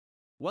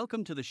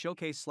Welcome to the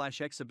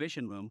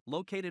Showcase/Exhibition Room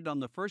located on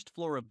the first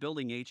floor of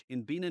Building H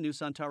in Bina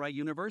Nusantara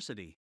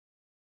University.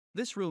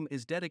 This room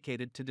is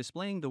dedicated to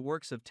displaying the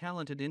works of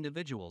talented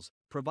individuals,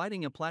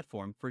 providing a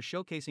platform for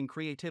showcasing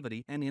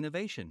creativity and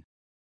innovation.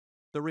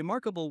 The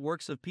remarkable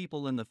works of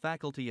people in the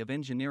Faculty of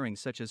Engineering,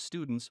 such as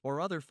students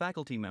or other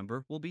faculty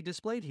member, will be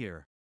displayed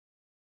here.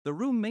 The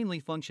room mainly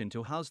functions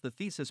to house the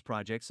thesis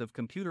projects of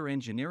computer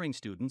engineering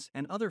students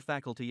and other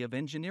Faculty of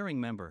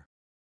Engineering member.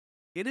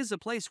 It is a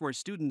place where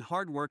student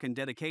hard work and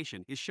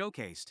dedication is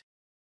showcased.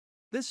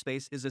 This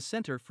space is a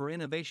center for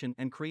innovation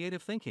and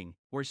creative thinking,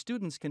 where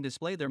students can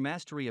display their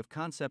mastery of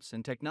concepts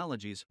and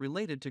technologies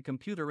related to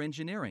computer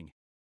engineering.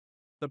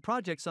 The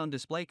projects on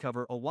display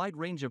cover a wide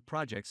range of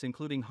projects,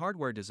 including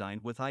hardware design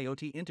with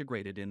IoT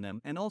integrated in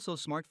them and also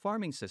smart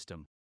farming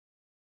system.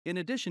 In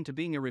addition to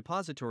being a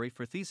repository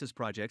for thesis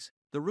projects,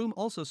 the room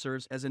also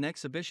serves as an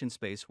exhibition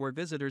space where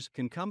visitors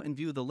can come and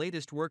view the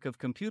latest work of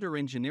computer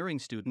engineering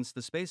students.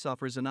 The space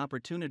offers an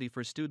opportunity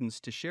for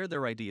students to share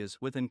their ideas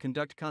with and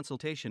conduct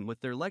consultation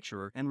with their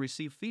lecturer and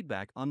receive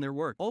feedback on their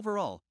work.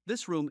 Overall,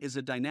 this room is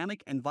a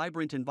dynamic and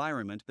vibrant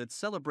environment that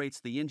celebrates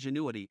the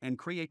ingenuity and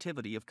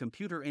creativity of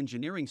computer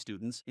engineering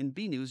students in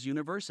BNUS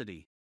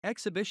University.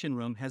 Exhibition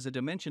room has a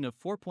dimension of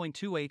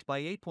 4.28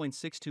 by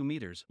 8.62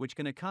 meters, which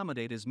can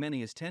accommodate as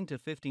many as 10 to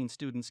 15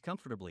 students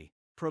comfortably,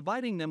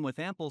 providing them with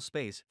ample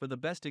space for the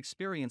best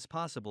experience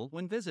possible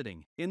when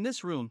visiting. In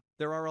this room,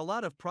 there are a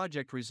lot of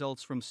project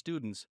results from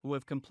students who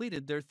have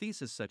completed their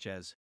thesis, such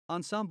as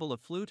ensemble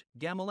of flute,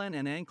 gamelan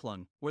and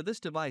angklung, where this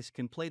device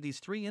can play these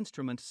three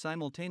instruments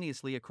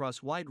simultaneously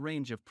across wide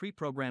range of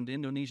pre-programmed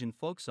Indonesian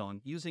folk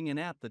song using an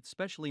app that's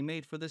specially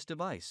made for this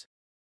device.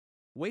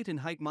 Weight and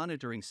height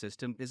monitoring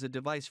system is a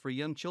device for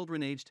young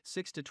children aged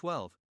 6 to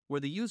 12, where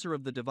the user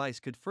of the device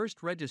could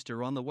first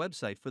register on the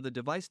website for the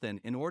device.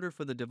 Then, in order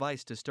for the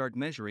device to start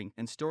measuring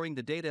and storing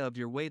the data of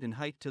your weight and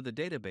height to the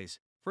database,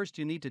 first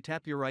you need to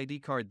tap your ID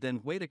card,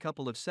 then wait a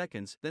couple of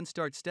seconds, then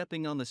start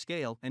stepping on the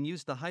scale and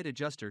use the height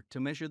adjuster to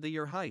measure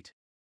your height.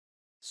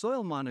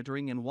 Soil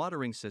monitoring and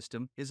watering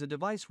system is a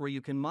device where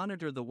you can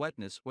monitor the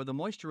wetness or the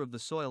moisture of the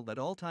soil at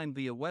all time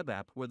via web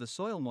app, where the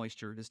soil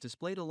moisture is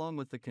displayed along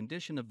with the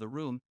condition of the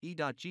room,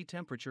 E.g.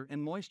 temperature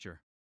and moisture.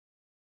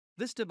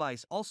 This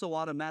device also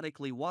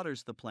automatically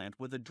waters the plant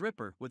with a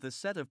dripper with a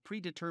set of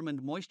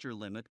predetermined moisture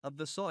limit of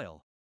the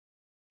soil.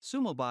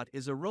 SumoBot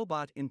is a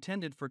robot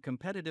intended for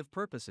competitive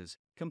purposes,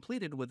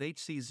 completed with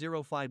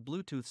HC05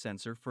 Bluetooth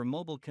sensor for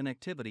mobile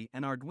connectivity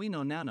and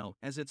Arduino Nano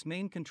as its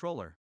main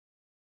controller.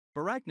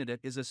 Barachnida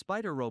is a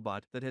spider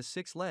robot that has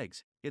 6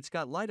 legs. It's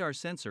got LiDAR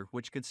sensor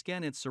which could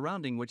scan its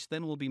surrounding, which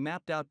then will be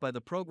mapped out by the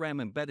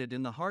program embedded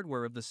in the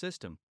hardware of the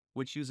system,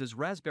 which uses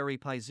Raspberry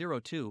Pi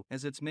 02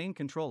 as its main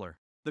controller.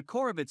 The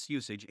core of its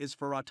usage is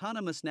for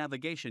autonomous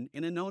navigation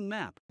in a known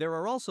map. There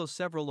are also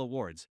several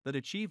awards that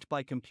achieved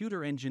by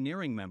computer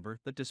engineering member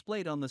that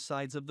displayed on the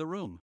sides of the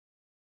room.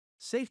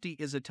 Safety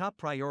is a top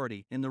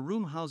priority in the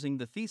room housing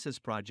the thesis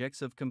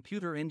projects of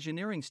computer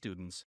engineering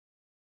students.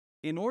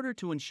 In order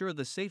to ensure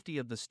the safety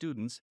of the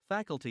students,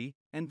 faculty,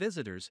 and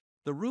visitors,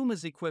 the room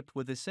is equipped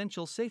with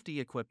essential safety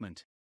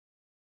equipment.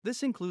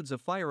 This includes a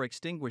fire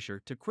extinguisher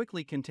to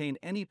quickly contain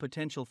any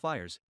potential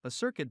fires, a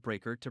circuit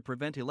breaker to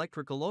prevent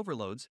electrical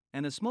overloads,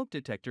 and a smoke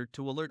detector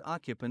to alert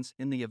occupants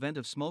in the event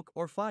of smoke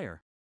or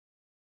fire.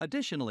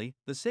 Additionally,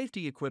 the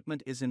safety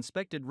equipment is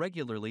inspected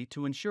regularly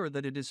to ensure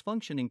that it is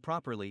functioning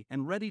properly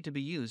and ready to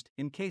be used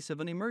in case of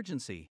an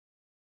emergency.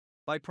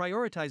 By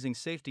prioritizing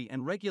safety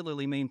and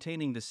regularly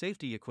maintaining the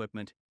safety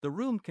equipment, the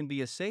room can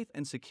be a safe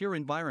and secure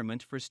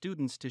environment for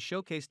students to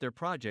showcase their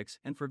projects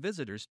and for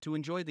visitors to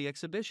enjoy the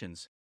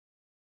exhibitions.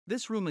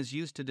 This room is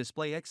used to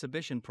display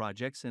exhibition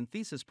projects and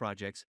thesis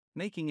projects,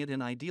 making it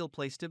an ideal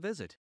place to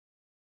visit.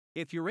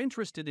 If you're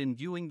interested in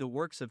viewing the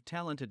works of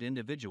talented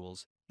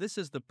individuals, this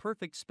is the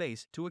perfect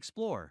space to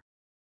explore.